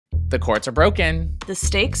The courts are broken. The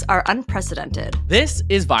stakes are unprecedented. This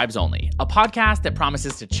is Vibes Only, a podcast that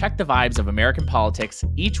promises to check the vibes of American politics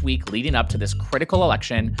each week leading up to this critical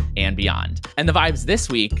election and beyond. And the vibes this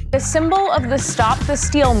week: the symbol of the Stop the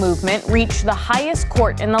Steal movement reached the highest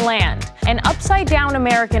court in the land. An upside-down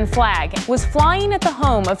American flag was flying at the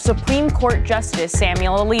home of Supreme Court Justice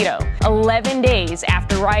Samuel Alito, 11 days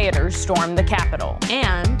after rioters stormed the Capitol.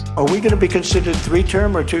 And are we going to be considered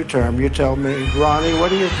three-term or two-term? You tell me. Ronnie, what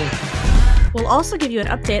do you think? we'll also give you an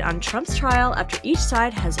update on Trump's trial after each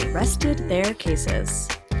side has rested their cases.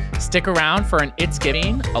 Stick around for an It's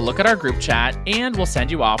Giving, a look at our group chat, and we'll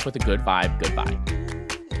send you off with a good vibe goodbye.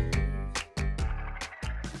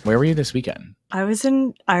 Where were you this weekend? I was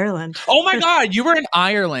in Ireland. Oh my God, you were in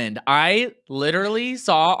Ireland. I literally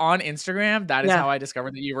saw on Instagram, that is how I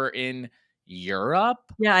discovered that you were in Europe.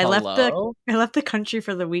 Yeah, I left the country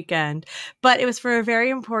for the weekend, but it was for a very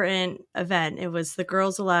important event. It was the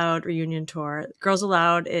Girls Aloud reunion tour. Girls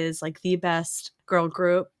Aloud is like the best girl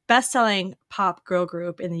group, best-selling pop girl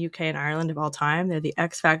group in the UK and Ireland of all time. They're the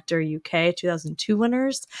X Factor UK 2002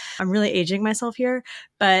 winners. I'm really aging myself here,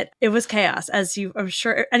 but it was chaos. I'm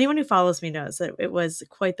sure anyone who follows me knows that it was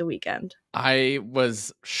quite the weekend. I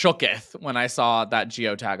was shooketh when I saw that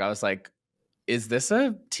geotag. I was like, is this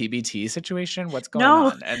a TBT situation? What's going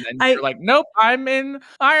on? And then you're like, nope, I'm in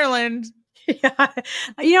Ireland. Yeah.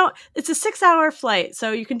 It's a 6-hour flight,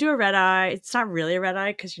 so you can do a red eye. It's not really a red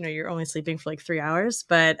eye because, you're only sleeping for like 3 hours.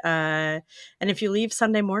 But, and if you leave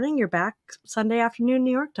Sunday morning, you're back Sunday afternoon,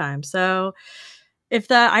 New York time. So if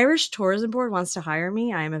the Irish Tourism Board wants to hire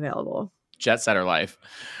me, I am available. Jet setter life.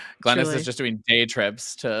 Glennis is just doing day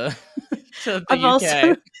trips to the I'm UK.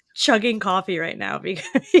 Also chugging coffee right now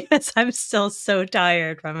because I'm still so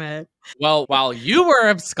tired from it. Well, while you were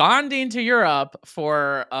absconding to Europe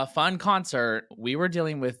for a fun concert, we were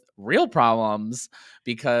dealing with real problems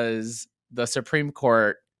because the Supreme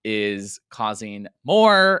Court is causing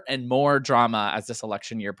more and more drama as this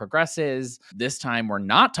election year progresses. This time, we're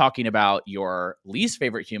not talking about your least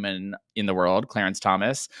favorite human in the world, Clarence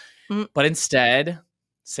Thomas, but instead,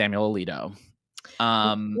 Samuel Alito.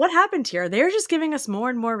 What happened here? They're just giving us more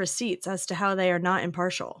and more receipts as to how they are not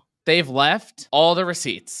impartial. They've left all the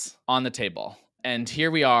receipts on the table. And here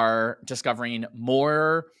we are discovering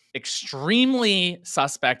more extremely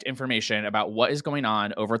suspect information about what is going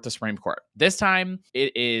on over at the Supreme Court. This time,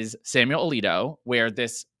 it is Samuel Alito, where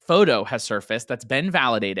this photo has surfaced that's been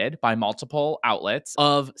validated by multiple outlets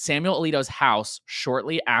of Samuel Alito's house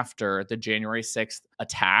shortly after the January 6th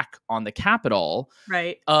attack on the Capitol,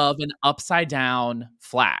 right? Of an upside down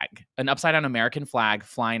American flag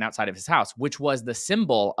flying outside of his house, which was the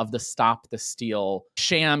symbol of the Stop the Steal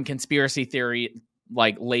sham conspiracy theory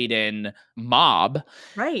laden mob.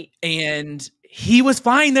 Right. And he was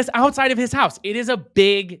flying this outside of his house. It is a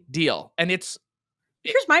big deal. And here's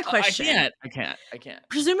my question. I can't.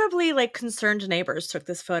 Presumably, concerned neighbors took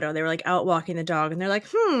this photo. They were out walking the dog, and they're like,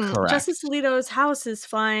 Correct. Justice Alito's house is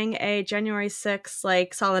flying a January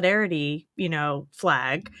 6th, solidarity,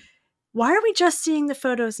 flag. Why are we just seeing the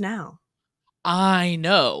photos now? I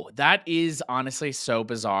know. That is honestly so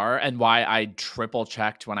bizarre, and why I triple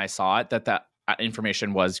checked when I saw it that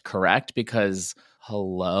information was correct, because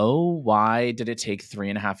why did it take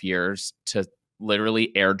 3.5 years to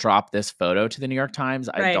literally airdrop this photo to the New York Times?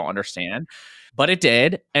 I don't understand, but it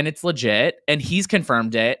did, and it's legit, and he's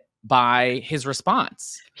confirmed it by his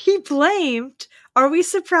response. He blamed, are we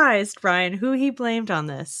surprised, Brian, who he blamed on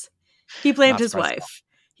this? He blamed his wife.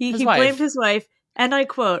 He blamed his wife, and I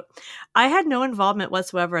quote, "I had no involvement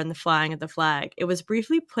whatsoever in the flying of the flag. It was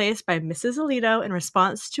briefly placed by Mrs. Alito in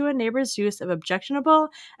response to a neighbor's use of objectionable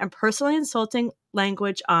and personally insulting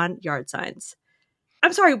language on yard signs."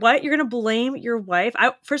 I'm sorry, what? You're going to blame your wife?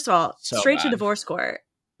 First of all, straight to divorce court,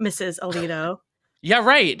 Mrs. Alito. Yeah,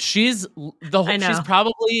 right. She's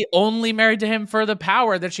probably only married to him for the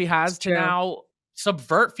power that she has to now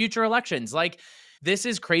subvert future elections. This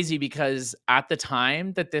is crazy because at the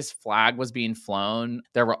time that this flag was being flown,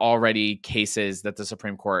 there were already cases that the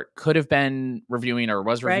Supreme Court could have been reviewing or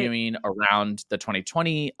was reviewing around the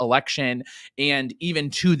 2020 election. And even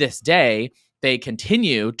to this day, they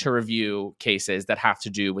continue to review cases that have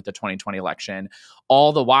to do with the 2020 election.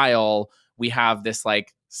 All the while, we have this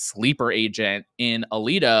sleeper agent in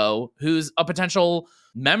Alito, who's a potential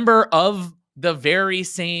member of the very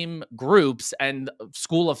same groups and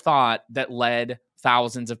school of thought that led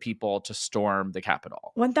thousands of people to storm the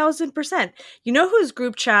Capitol. 1000%. You know whose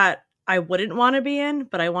group chat I wouldn't want to be in,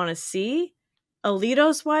 but I want to see?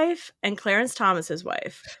 Alito's wife and Clarence Thomas's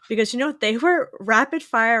wife, because they were rapid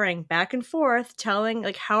firing back and forth, telling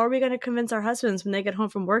like, how are we going to convince our husbands when they get home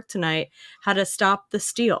from work tonight how to stop the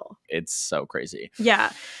steal? It's so crazy.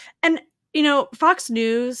 Yeah. And Fox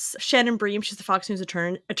News, Shannon Bream, she's the Fox News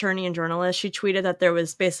attorney and journalist, she tweeted that there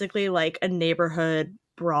was basically like a neighborhood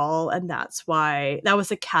brawl, and that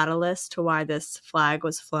was a catalyst to why this flag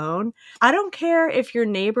was flown. I don't care if your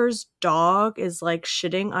neighbor's dog is like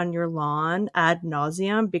shitting on your lawn ad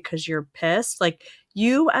nauseum because you're pissed. Like,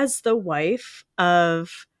 you as the wife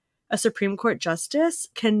of a Supreme Court justice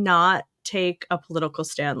cannot take a political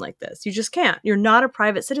stand like this. You just can't. You're not a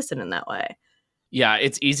private citizen in that way. Yeah,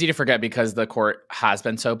 it's easy to forget because the court has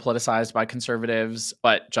been so politicized by conservatives,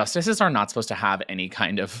 but justices are not supposed to have any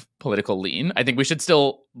kind of political lean. I think we should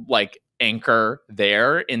still like anchor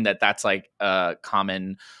there in that's like a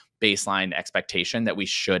common baseline expectation that we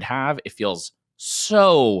should have. It feels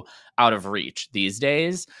so out of reach these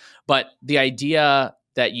days. But the idea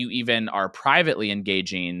that you even are privately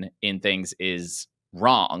engaging in things is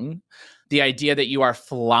wrong. The idea that you are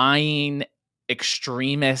flying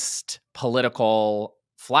extremist political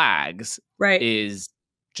flags is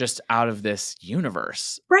just out of this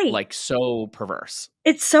universe. Right. Like, so perverse.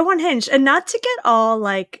 It's so unhinged. And not to get all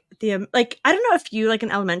like I don't know if you, like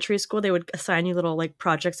in elementary school, they would assign you little like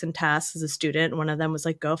projects and tasks as a student. One of them was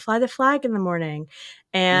like, go fly the flag in the morning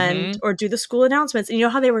and or do the school announcements. And you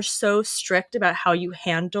know how they were so strict about how you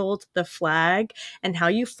handled the flag and how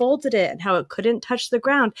you folded it and how it couldn't touch the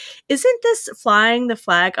ground. Isn't this flying the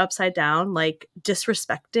flag upside down like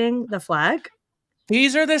disrespecting the flag?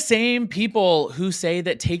 These are the same people who say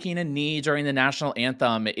that taking a knee during the national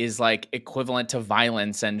anthem is like equivalent to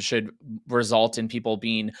violence and should result in people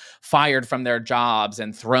being fired from their jobs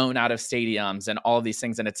and thrown out of stadiums and all of these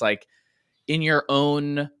things. And it's like, in your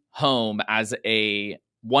own home as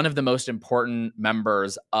one of the most important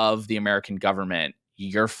members of the American government,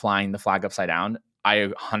 you're flying the flag upside down.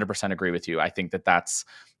 I 100% agree with you. I think that that's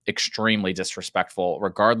extremely disrespectful,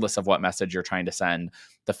 regardless of what message you're trying to send.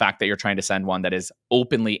 The fact that you're trying to send one that is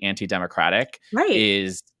openly anti-democratic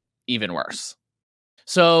is even worse.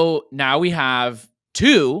 So now we have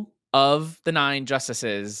 2 of the 9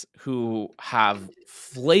 justices who have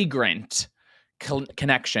flagrant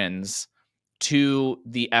connections to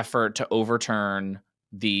the effort to overturn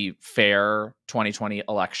the fair 2020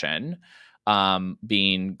 election.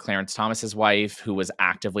 Being Clarence Thomas's wife, who was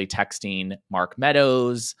actively texting Mark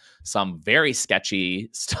Meadows some very sketchy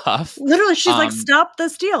stuff. Literally, she's like, stop the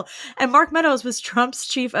steal. And Mark Meadows was Trump's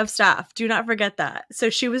chief of staff. Do not forget that. So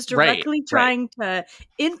she was directly trying to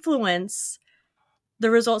influence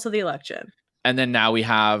the results of the election. And then now we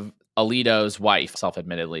have Alito's wife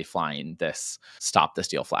self-admittedly flying this stop the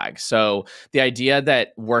steal flag. So the idea that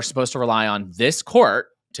we're supposed to rely on this court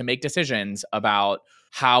to make decisions about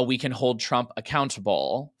how we can hold Trump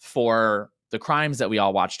accountable for the crimes that we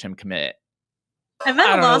all watched him commit. I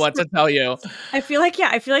don't know what to tell you. I feel like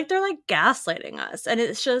they're like gaslighting us. And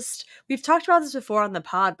it's just, we've talked about this before on the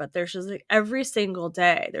pod, but there's just like every single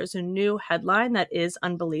day, there's a new headline that is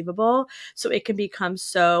unbelievable. So it can become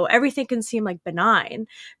everything can seem like benign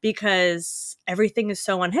because everything is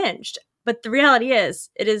so unhinged. But the reality is,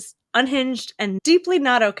 it is unhinged and deeply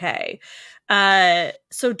not okay.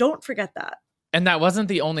 So don't forget that. And that wasn't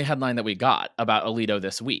the only headline that we got about Alito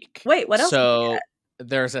this week. Wait, what else? So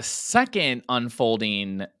there's a second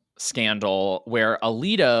unfolding scandal where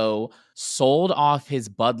Alito sold off his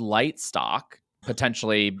Bud Light stock,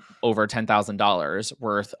 potentially over $10,000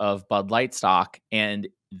 worth of Bud Light stock, and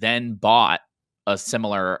then bought a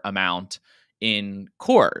similar amount in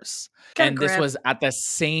Coors. And this was at the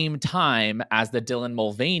same time as the Dylan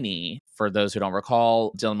Mulvaney. For those who don't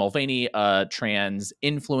recall, Dylan Mulvaney, a trans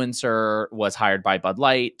influencer, was hired by Bud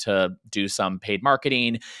Light to do some paid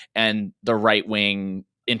marketing, and the right-wing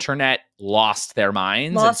internet lost their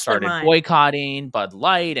minds and started boycotting Bud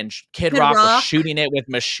Light, and Kid Rock was shooting it with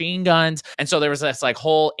machine guns. And so there was this like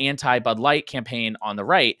whole anti-Bud Light campaign on the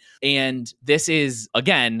right. And this is,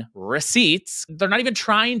 again, receipts. They're not even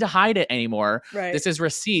trying to hide it anymore. Right. This is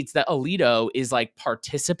receipts that Alito is like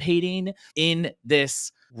participating in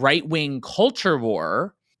this right-wing culture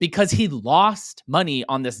war because he lost money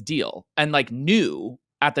on this deal and like knew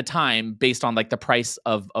at the time, based on like the price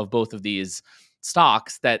of both of these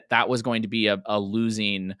stocks, that was going to be a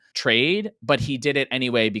losing trade, but he did it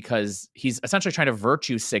anyway because he's essentially trying to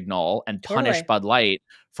virtue signal and punish Bud Light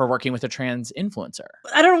for working with a trans influencer.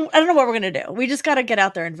 I don't know what we're gonna do. We just got to get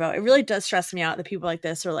out there and vote. It really does stress me out that people like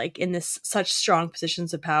this are like in such strong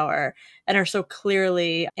positions of power and are so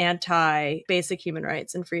clearly anti basic human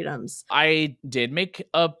rights and freedoms. I did make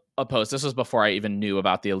a a post. This was before I even knew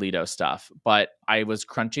about the Alito stuff, but I was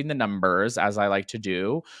crunching the numbers, as I like to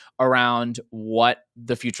do, around what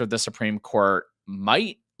the future of the Supreme Court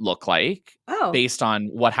might look like based on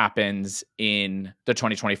what happens in the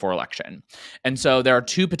 2024 election. And so there are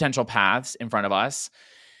two potential paths in front of us.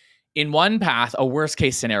 In one path, a worst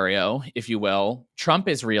case scenario, if you will, Trump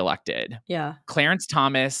is reelected. Yeah. Clarence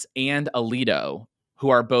Thomas and Alito, who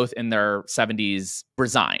are both in their 70s,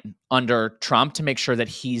 resign under Trump to make sure that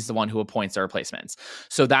he's the one who appoints their replacements.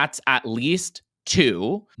 So that's at least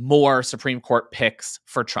 2 more Supreme Court picks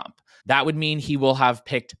for Trump. That would mean he will have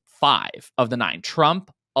picked 5 of the 9. Trump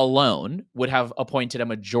alone would have appointed a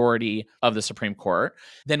majority of the Supreme Court.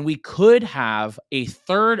 Then we could have a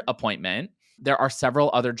third appointment. There are several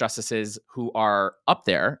other justices who are up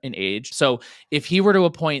there in age. So if he were to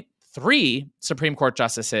appoint 3 Supreme Court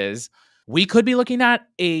justices, we could be looking at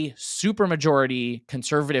a supermajority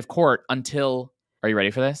conservative court until, are you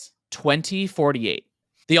ready for this? 2048.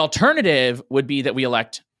 The alternative would be that we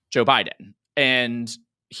elect Joe Biden, and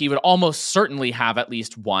he would almost certainly have at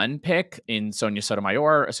least 1 pick in Sonia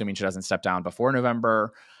Sotomayor, assuming she doesn't step down before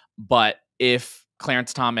November. But if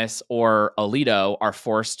Clarence Thomas or Alito are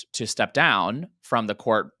forced to step down from the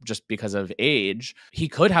court just because of age, he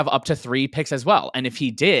could have up to 3 picks as well. And if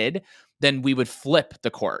he did, then we would flip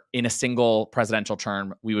the court in a single presidential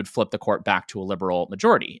term. We would flip the court back to a liberal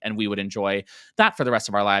majority, and we would enjoy that for the rest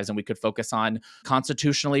of our lives. And we could focus on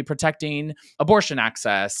constitutionally protecting abortion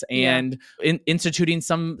access and instituting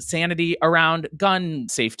some sanity around gun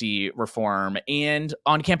safety reform and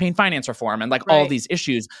on campaign finance reform. And like all these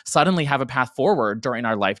issues suddenly have a path forward during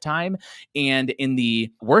our lifetime. And in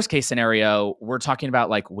the worst case scenario, we're talking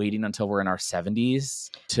about like waiting until we're in our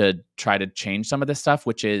 70s to try to change some of this stuff,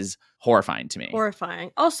 which is horrifying to me. Horrifying.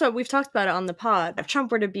 Also, we've talked about it on the pod. If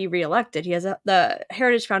Trump were to be reelected, he has the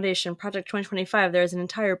Heritage Foundation Project 2025. There's an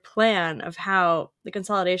entire plan of how the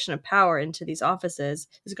consolidation of power into these offices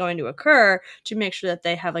is going to occur to make sure that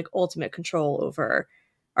they have like ultimate control over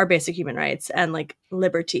our basic human rights and like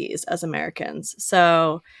liberties as Americans.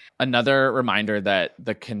 So another reminder that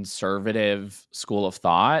the conservative school of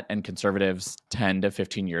thought and conservatives 10 to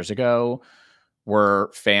 15 years ago were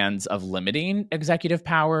fans of limiting executive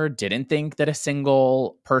power, didn't think that a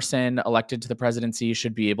single person elected to the presidency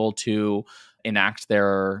should be able to enact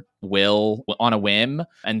their will on a whim,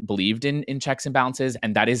 and believed in checks and balances.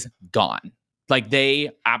 And that is gone. Like, they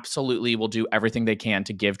absolutely will do everything they can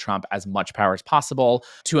to give Trump as much power as possible.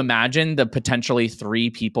 To imagine the potentially 3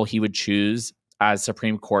 people he would choose as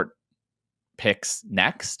Supreme Court picks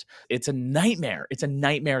next, it's a nightmare. It's a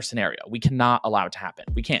nightmare scenario. We cannot allow it to happen.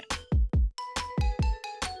 We can't.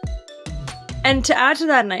 And to add to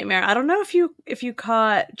that nightmare, I don't know if you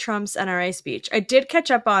caught Trump's NRA speech. I did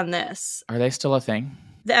catch up on this. Are they still a thing?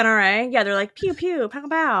 The NRA? Yeah, they're like, pew, pew, pow,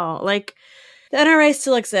 pow. Like, the NRA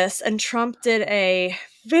still exists, and Trump did a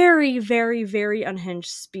very, very, very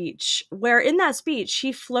unhinged speech, where in that speech,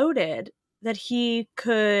 he floated that he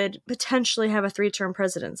could potentially have a 3-term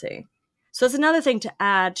presidency. So that's another thing to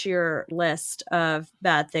add to your list of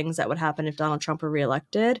bad things that would happen if Donald Trump were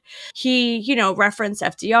reelected. He, referenced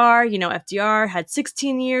FDR. FDR had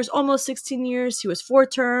 16 years, almost 16 years. He was 4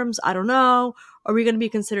 terms. I don't know. Are we going to be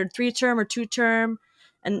considered 3-term or 2-term?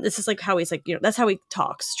 And this is like how he's like, that's how he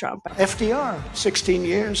talks, Trump. FDR, 16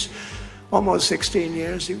 years, almost 16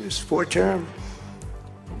 years. He was 4-term.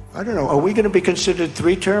 I don't know. Are we going to be considered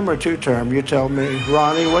 3-term or 2-term? You tell me.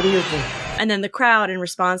 Ronnie, what do you think? And then the crowd in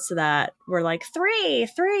response to that were like, 3.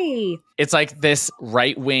 It's like this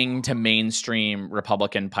right-wing to mainstream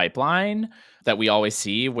Republican pipeline that we always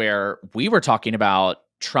see, where we were talking about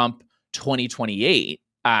Trump 2028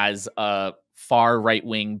 as a far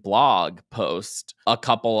right-wing blog post a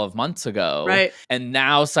couple of months ago. Right. And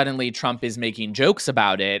now suddenly Trump is making jokes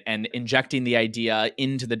about it and injecting the idea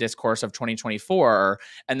into the discourse of 2024.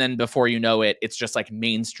 And then before you know it, it's just like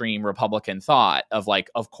mainstream Republican thought of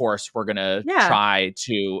like, of course, we're going to try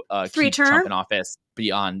to keep Trump in office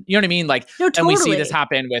beyond, you know what I mean? Like, no, totally. And we see this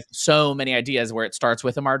happen with so many ideas where it starts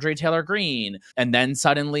with a Marjorie Taylor Greene, and then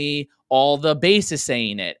suddenly all the base is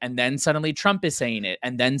saying it, and then suddenly Trump is saying it,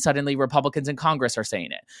 and then suddenly Republicans in Congress are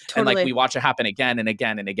saying it. Totally. And like, we watch it happen again and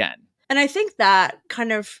again and again. And I think that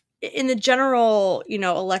kind of in the general,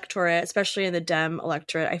 electorate, especially in the Dem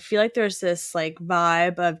electorate, I feel like there's this like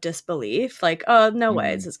vibe of disbelief, like, oh, no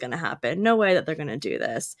way this is going to happen. No way that they're going to do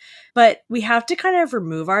this. But we have to kind of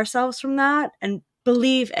remove ourselves from that and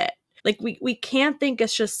believe it. Like we can't think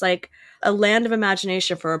it's just like a land of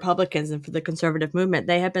imagination for Republicans and for the conservative movement.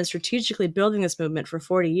 They have been strategically building this movement for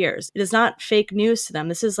 40 years. It is not fake news to them.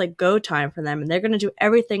 This is like go time for them. And they're going to do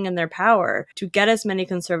everything in their power to get as many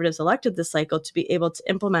conservatives elected this cycle to be able to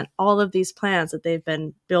implement all of these plans that they've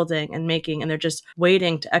been building and making, and they're just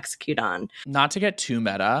waiting to execute on. Not to get too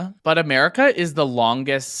meta, but America is the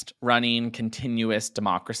longest running continuous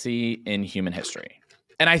democracy in human history.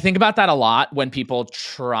 And I think about that a lot when people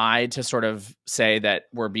try to sort of say that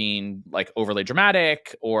we're being like overly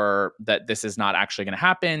dramatic or that this is not actually going to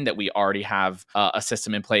happen, that we already have a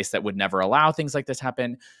system in place that would never allow things like this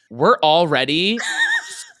happen. We're already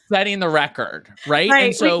setting the record, right?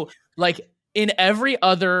 And so like in every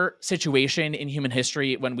other situation in human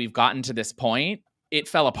history, when we've gotten to this point, it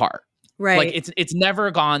fell apart. Right. Like it's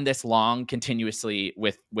never gone this long continuously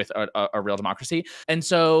with a real democracy. And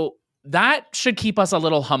so that should keep us a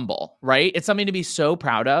little humble, right? It's something to be so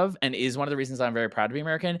proud of and is one of the reasons I'm very proud to be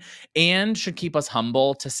American, and should keep us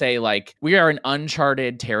humble to say like we are in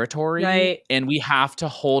uncharted territory and we have to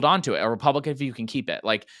hold on to it. A republic, if you can keep it,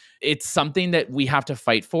 like it's something that we have to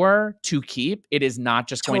fight for to keep. It is not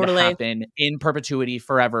just going to happen in perpetuity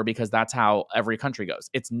forever because that's how every country goes.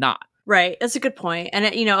 It's not. Right. That's a good point. And,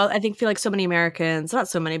 I feel like so many Americans, not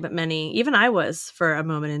so many, but many, even I was for a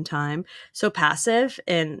moment in time, so passive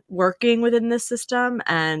in working within this system.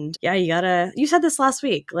 And yeah, you said this last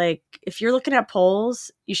week, like if you're looking at polls,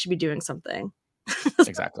 you should be doing something.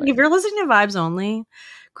 Exactly. If you're listening to Vibes Only,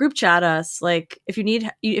 group chat us. Like if you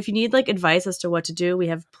need like advice as to what to do, we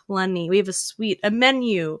have plenty. We have a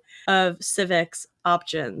menu of civics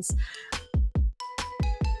options.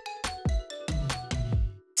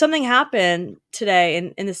 Something happened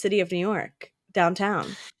today in the city of New York, downtown.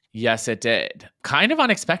 Yes, it did. Kind of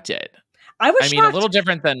unexpected. I mean, a little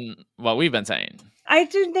different than what we've been saying. I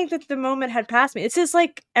didn't think that the moment had passed me. It's just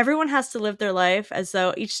like everyone has to live their life as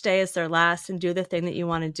though each day is their last and do the thing that you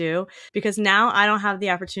want to do. Because now I don't have the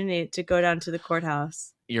opportunity to go down to the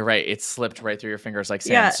courthouse. You're right. It slipped right through your fingers like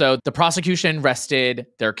sand. Yeah. So the prosecution rested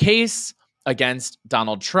their case against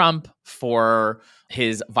Donald Trump for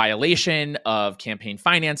his violation of campaign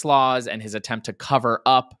finance laws and his attempt to cover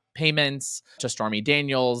up payments to Stormy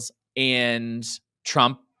Daniels. And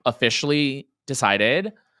Trump officially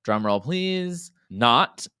decided, drumroll please,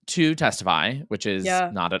 not to testify, which is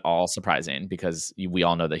not at all surprising because we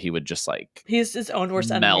all know that he would just like he's his own worst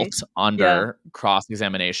melt enemy. Under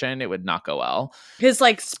cross-examination. It would not go well. His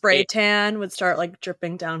like spray tan would start like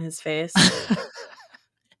dripping down his face.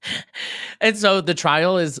 And so the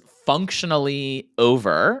trial is functionally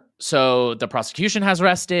over. So the prosecution has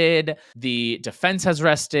rested, the defense has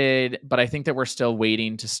rested, but I think that we're still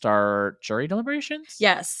waiting to start jury deliberations.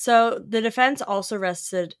 Yes. So the defense also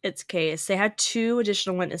rested its case. They had 2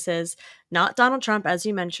 additional witnesses, not Donald Trump, as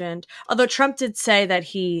you mentioned, although Trump did say that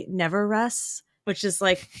he never rests, which is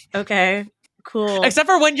like, okay. Cool. Except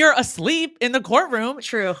for when you're asleep in the courtroom.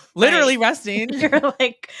 True. Literally resting. You're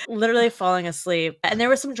like literally falling asleep. And there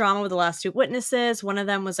was some drama with the last 2 witnesses. One of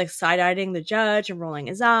them was like side-eyeing the judge and rolling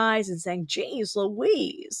his eyes and saying, "Geez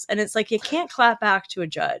Louise." And it's like, you can't clap back to a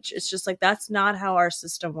judge. It's just like, that's not how our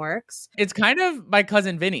system works. It's kind of my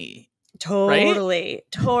cousin Vinny. Totally. Right?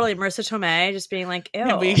 Totally. Marissa Tomei just being like, ew.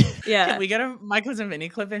 Can we get a my cousin Vinny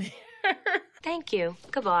clip in here? Thank you.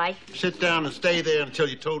 Goodbye. Sit down and stay there until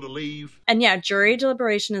you're told to leave. And yeah, jury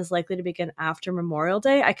deliberation is likely to begin after Memorial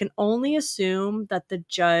Day. I can only assume that the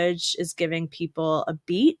judge is giving people a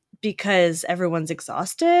beat because everyone's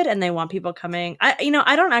exhausted and they want people coming. I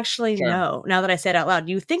don't actually know now that I say it out loud.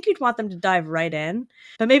 You think you'd want them to dive right in,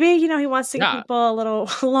 but maybe, he wants to give people a little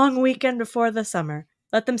long weekend before the summer.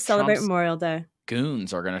 Let them celebrate Memorial Day.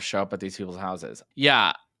 Goons are going to show up at these people's houses.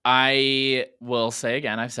 Yeah, I will say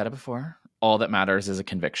again, I've said it before. All that matters is a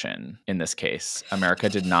conviction in this case. America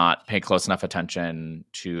did not pay close enough attention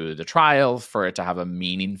to the trial for it to have a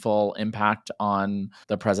meaningful impact on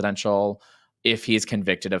the presidential. If he's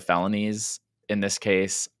convicted of felonies in this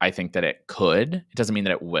case, I think that it could. It doesn't mean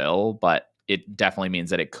that it will, but it definitely means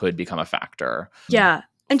that it could become a factor. Yeah.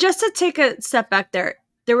 And just to take a step back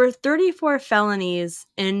there were 34 felonies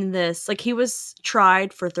in this. Like, he was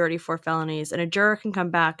tried for 34 felonies, and a juror can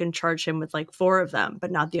come back and charge him with like 4 of them,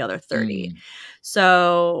 but not the other 30.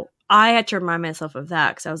 So I had to remind myself of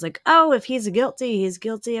that because I was like, oh, if he's guilty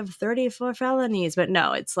of 34 felonies. But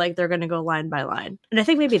no, it's like they're going to go line by line. And I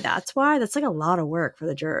think maybe that's why. That's like a lot of work for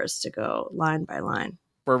the jurors to go line by line.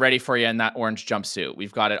 We're ready for you in that orange jumpsuit.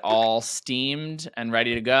 We've got it all steamed and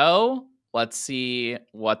ready to go. Let's see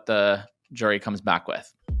what the jury comes back with.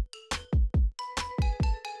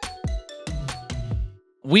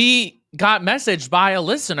 We got messaged by a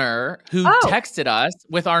listener who texted us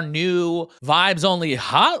with our new Vibes Only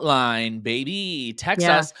hotline, baby. Text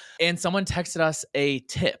us. And someone texted us a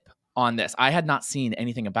tip on this. I had not seen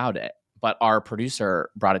anything about it, but our producer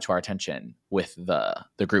brought it to our attention with the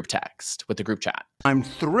group text, with the group chat. I'm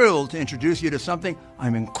thrilled to introduce you to something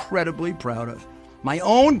I'm incredibly proud of. My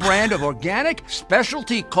own brand of organic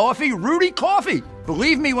specialty coffee, Rudy Coffee.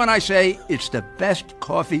 Believe me when I say it's the best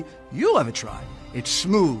coffee you'll ever try. It's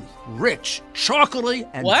smooth, rich, chocolatey,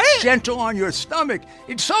 and gentle on your stomach.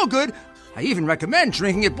 It's so good, I even recommend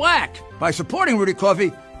drinking it black. By supporting Rudy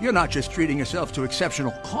Coffee, you're not just treating yourself to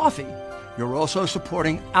exceptional coffee, you're also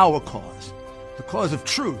supporting our cause, the cause of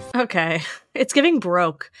truth. Okay, it's giving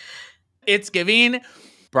broke. It's giving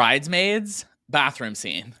Bridesmaids bathroom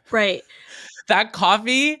scene. Right. That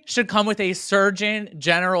coffee should come with a Surgeon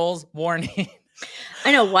General's warning.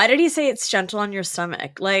 I know. Why did he say it's gentle on your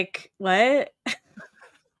stomach? Like, what?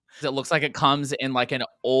 It looks like it comes in like an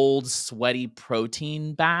old sweaty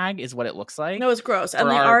protein bag is what it looks like. No, it's gross. And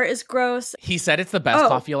the art is gross. He said it's the best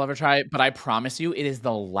coffee you'll ever try, but I promise you it is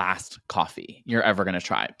the last coffee you're ever going to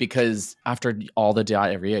try because after all the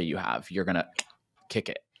diarrhea you have, you're going to kick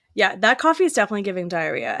it. Yeah, that coffee is definitely giving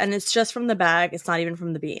diarrhea. And it's just from the bag. It's not even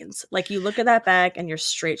from the beans. Like, you look at that bag and you're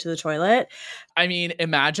straight to the toilet. I mean,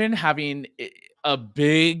 imagine having a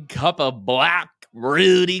big cup of black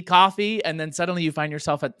Rudy coffee, and then suddenly you find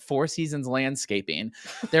yourself at Four Seasons Landscaping.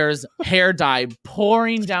 There's hair dye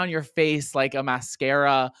pouring down your face like a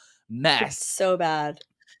mascara mess. It's so bad.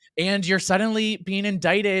 And you're suddenly being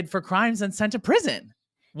indicted for crimes and sent to prison.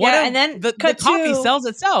 And then the coffee sells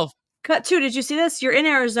itself. Cut 2. Did you see this? You're in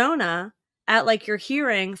Arizona at like your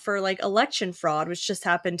hearing for like election fraud, which just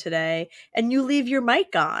happened today, and you leave your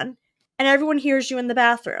mic on and everyone hears you in the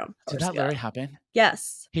bathroom. Did that literally happen?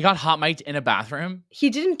 Yes. He got hot mic'd in a bathroom? He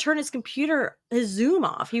didn't turn his Zoom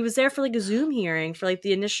off. He was there for like a Zoom hearing for like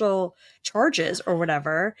the initial charges or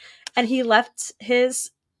whatever. And he left his,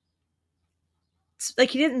 like,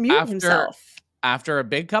 he didn't mute himself. After a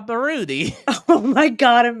big cup of Rudy. Oh my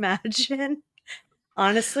God, imagine.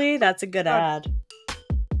 Honestly, that's a good ad.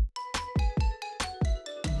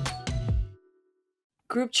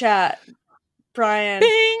 Group chat. Brian.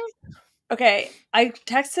 Bing! Okay, I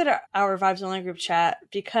texted our Vibes Only group chat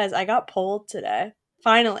because I got polled today.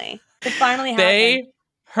 Finally. It finally happened. They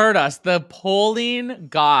heard us. The polling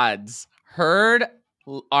gods heard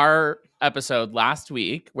our episode last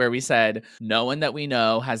week where we said no one that we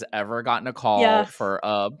know has ever gotten a call for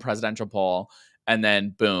a presidential poll. And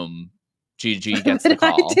then, boom. Gigi gets the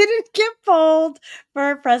call. I didn't get polled for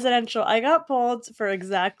a presidential. I got polled for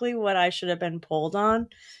exactly what I should have been polled on.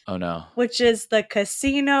 Oh, no. Which is the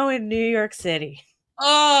casino in New York City.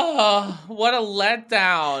 Oh, what a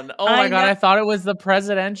letdown. Oh, my God. I thought it was the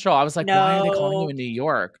presidential. I was like, why are they calling you in New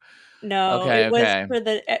York? No,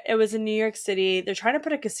 it was in New York City. They're trying to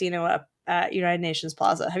put a casino up at United Nations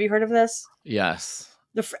Plaza. Have you heard of this? Yes.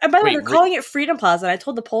 And by the way, they're calling it Freedom Plaza. And I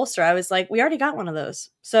told the pollster, I was like, we already got one of those.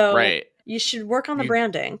 So you should work on the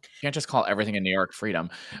branding. You can't just call everything in New York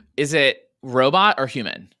Freedom. Is it robot or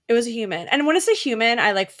human? It was a human. And when it's a human,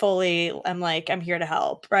 I like fully, I'm here to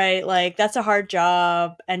help, right? Like, that's a hard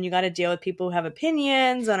job. And you got to deal with people who have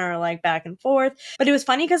opinions and are like back and forth. But it was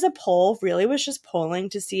funny because the poll really was just polling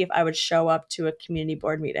to see if I would show up to a community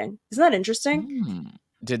board meeting. Isn't that interesting?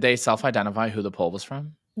 Did they self-identify who the poll was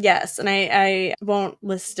from? Yes, and I won't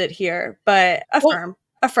list it here, but affirm,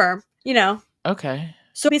 you know. Okay.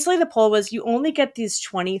 So basically the poll was you only get these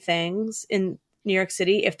 20 things in New York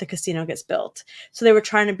City if the casino gets built. So they were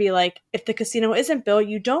trying to be like, if the casino isn't built,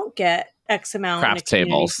 you don't get X amount. Craft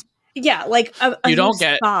tables. Yeah, like you don't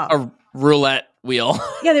get a roulette wheel.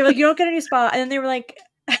 Yeah, they were like, you don't get a new spot. And then they were like,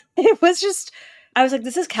 it was just, I was like,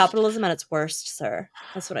 this is capitalism at its worst, sir.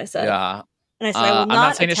 That's what I said. Yeah. And I said, I will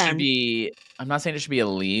not saying I'm not saying it should be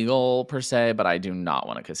illegal per se, but I do not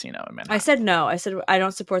want a casino in Manhattan. I said no. I said I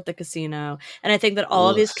don't support the casino. And I think that all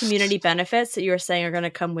of these community benefits that you were saying are going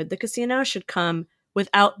to come with the casino should come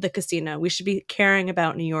without the casino. We should be caring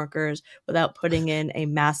about New Yorkers without putting in a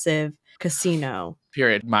massive casino.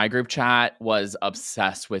 Period. My group chat was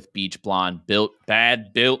obsessed with Beach Blonde, built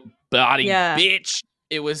body bitch.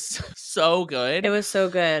 It was so good. It was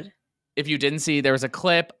so good. If you didn't see, there was a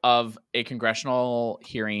clip of a congressional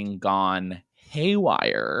hearing gone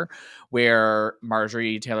haywire where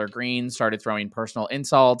Marjorie Taylor Greene started throwing personal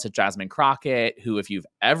insults at Jasmine Crockett, who, if you've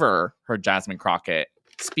ever heard Jasmine Crockett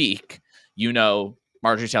speak, you know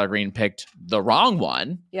Marjorie Taylor Greene picked the wrong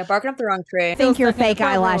one. Yeah, barking up the wrong tree. I think your fake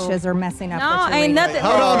eyelashes are messing up. No, ain't nothing.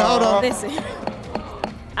 Hold on. Listen.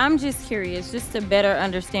 I'm just curious, just to better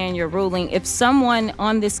understand your ruling. If someone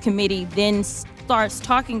on this committee then starts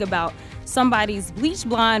talking about somebody's bleach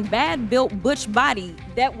blonde, bad-built butch body,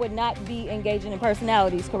 that would not be engaging in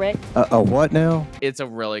personalities, correct? A what now? It's a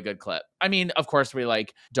really good clip. I mean, of course, we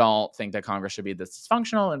don't think that Congress should be this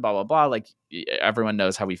dysfunctional and blah, blah, blah. Like, everyone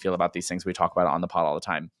knows how we feel about these things. We talk about it on the pod all the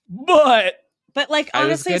time. But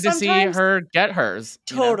honestly, it was good to see her get hers.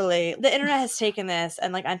 Totally. You know? The internet has taken this,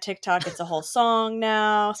 and on TikTok, it's a whole song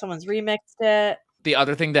now. Someone's remixed it. The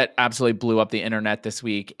other thing that absolutely blew up the internet this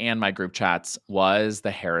week and my group chats was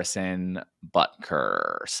the Harrison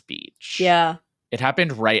Butker speech. Yeah. It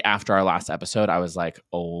happened right after our last episode. I was like,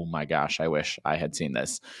 oh my gosh, I wish I had seen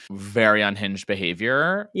this. Very unhinged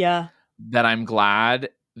behavior. Yeah. That I'm glad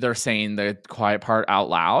they're saying the quiet part out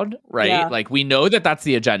loud, right? Yeah. Like, we know that that's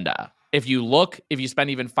the agenda. If you spend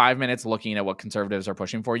even 5 minutes looking at what conservatives are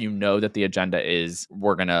pushing for, you know that the agenda is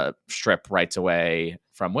we're going to strip rights away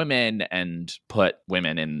from women and put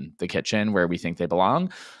women in the kitchen where we think they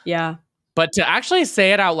belong. Yeah. But to actually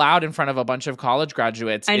say it out loud in front of a bunch of college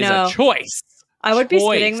graduates is a choice. I would be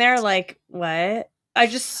sitting there like, what? I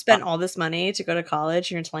just spent all this money to go to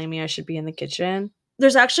college and you're telling me I should be in the kitchen?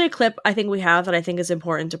 There's actually a clip I think we have that I think is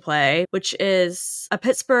important to play, which is a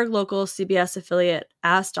Pittsburgh local CBS affiliate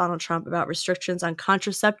asked Donald Trump about restrictions on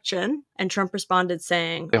contraception, and Trump responded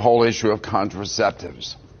saying, the whole issue of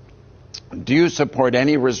contraceptives. Do you support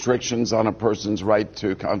any restrictions on a person's right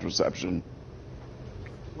to contraception?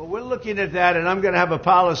 Well, we're looking at that, and I'm going to have a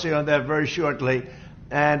policy on that very shortly,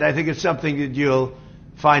 and I think it's something that you'll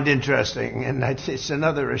find interesting, and it's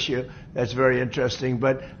another issue that's very interesting,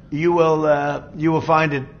 but you will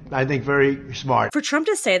find it, I think, very smart. For Trump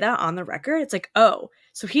to say that on the record, it's like, oh,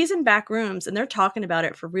 so he's in back rooms and they're talking about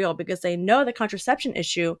it for real because they know the contraception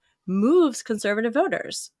issue moves conservative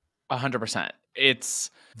voters. 100%.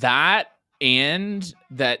 It's that, and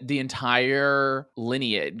that the entire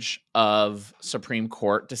lineage of Supreme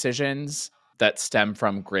Court decisions that stem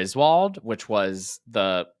from Griswold, which was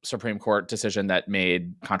the Supreme Court decision that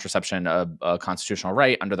made contraception a constitutional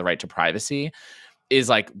right under the right to privacy, is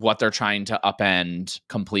like what they're trying to upend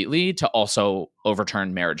completely to also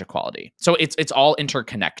overturn marriage equality. So it's all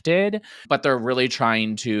interconnected, but they're really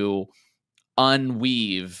trying to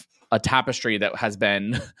unweave a tapestry that has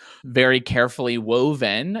been very carefully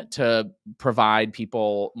woven to provide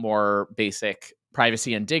people more basic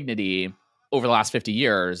privacy and dignity over the last 50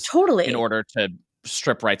 years. Totally. In order to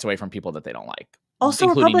strip rights away from people that they don't like. Also,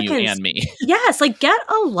 including Republicans, you and me. Yes, like get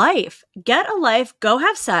a life. Get a life. Go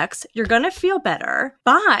have sex. You're going to feel better.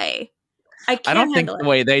 Bye. I don't think the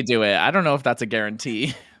way they do it. I don't know if that's a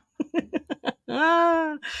guarantee.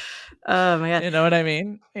 Oh my God. You know what I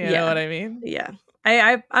mean? You know what I mean? Yeah.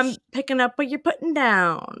 I'm picking up what you're putting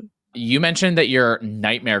down. You mentioned that your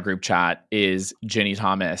nightmare group chat is Ginny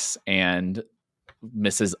Thomas and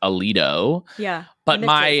Mrs. Alito. Yeah. But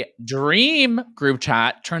my dream group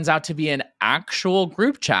chat turns out to be an actual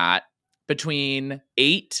group chat between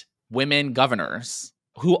 8 women governors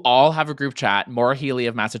who all have a group chat. Maura Healey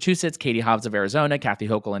of Massachusetts, Katie Hobbs of Arizona, Kathy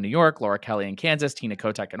Hochul in New York, Laura Kelly in Kansas, Tina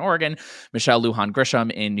Kotek in Oregon, Michelle Lujan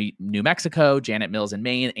Grisham in New Mexico, Janet Mills in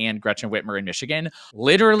Maine, and Gretchen Whitmer in Michigan.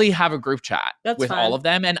 Literally have a group chat with all of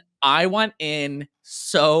them. And I want in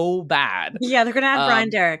so bad. Yeah, they're going to add Brian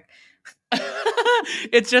Derrick.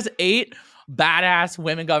 It's just 8 badass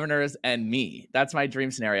women governors and me. That's my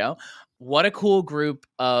dream scenario. What a cool group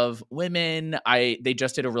of women. They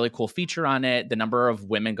just did a really cool feature on it. The number of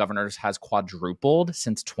women governors has quadrupled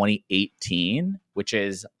since 2018, which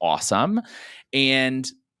is awesome. And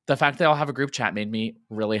the fact that I'll have a group chat made me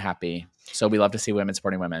really happy. So we love to see women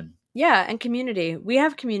supporting women. Yeah, and community. We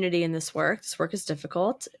have community in this work. This work is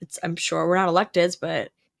difficult. I'm sure we're not electeds,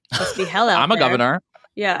 but let's be hell out I'm a governor.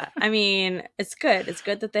 Yeah, I mean, it's good. It's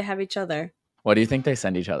good that they have each other. What do you think they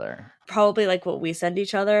send each other? Probably like what we send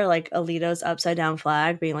each other, like Alito's upside down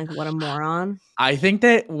flag being like, what a moron. I think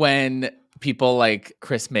that when people like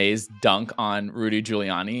Chris Mays dunk on Rudy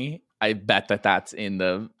Giuliani, I bet that that's in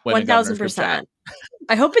the 1,000%.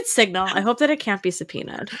 I hope it's signal. I hope that it can't be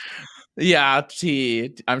subpoenaed. Yeah,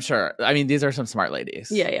 I'm sure. I mean, these are some smart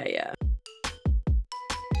ladies. Yeah.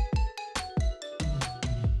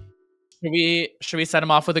 Should we set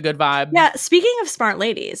them off with a good vibe? Yeah. Speaking of smart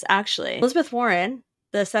ladies, actually, Elizabeth Warren,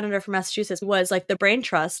 the senator from Massachusetts, was like the brain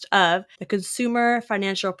trust of the Consumer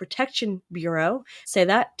Financial Protection Bureau. Say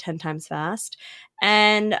that 10 times fast.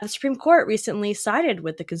 And the Supreme Court recently sided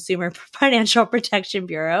with the Consumer Financial Protection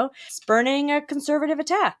Bureau, spurning a conservative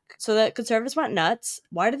attack. So the conservatives went nuts.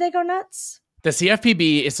 Why did they go nuts? The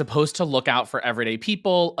CFPB is supposed to look out for everyday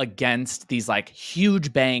people against these like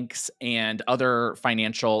huge banks and other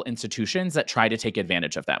financial institutions that try to take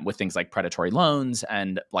advantage of them with things like predatory loans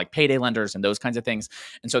and like payday lenders and those kinds of things.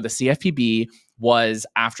 And so the CFPB was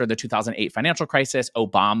after the 2008 financial crisis,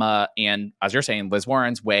 Obama and, as you're saying, Liz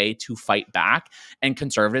Warren's way to fight back. And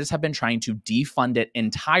conservatives have been trying to defund it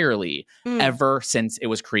entirely ever since it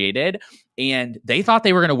was created. And they thought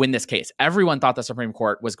they were going to win this case. Everyone thought the Supreme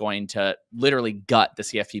Court was going to literally gut the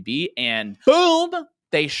CFPB, and boom,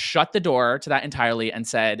 they shut the door to that entirely and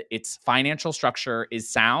said its financial structure is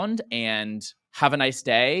sound and have a nice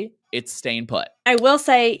day. It's staying put. I will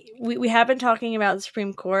say we have been talking about the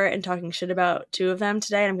Supreme Court and talking shit about two of them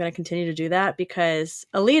today. And I'm going to continue to do that because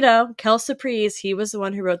Alito, Kel Surprise, he was the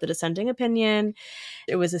one who wrote the dissenting opinion.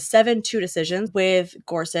 It was a 7-2 decision with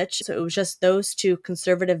Gorsuch. So it was just those two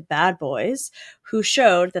conservative bad boys who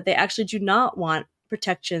showed that they actually do not want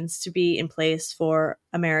protections to be in place for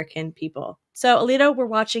American people. So Alito, we're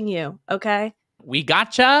watching you, okay? We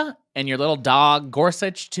gotcha, and your little dog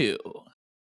Gorsuch too.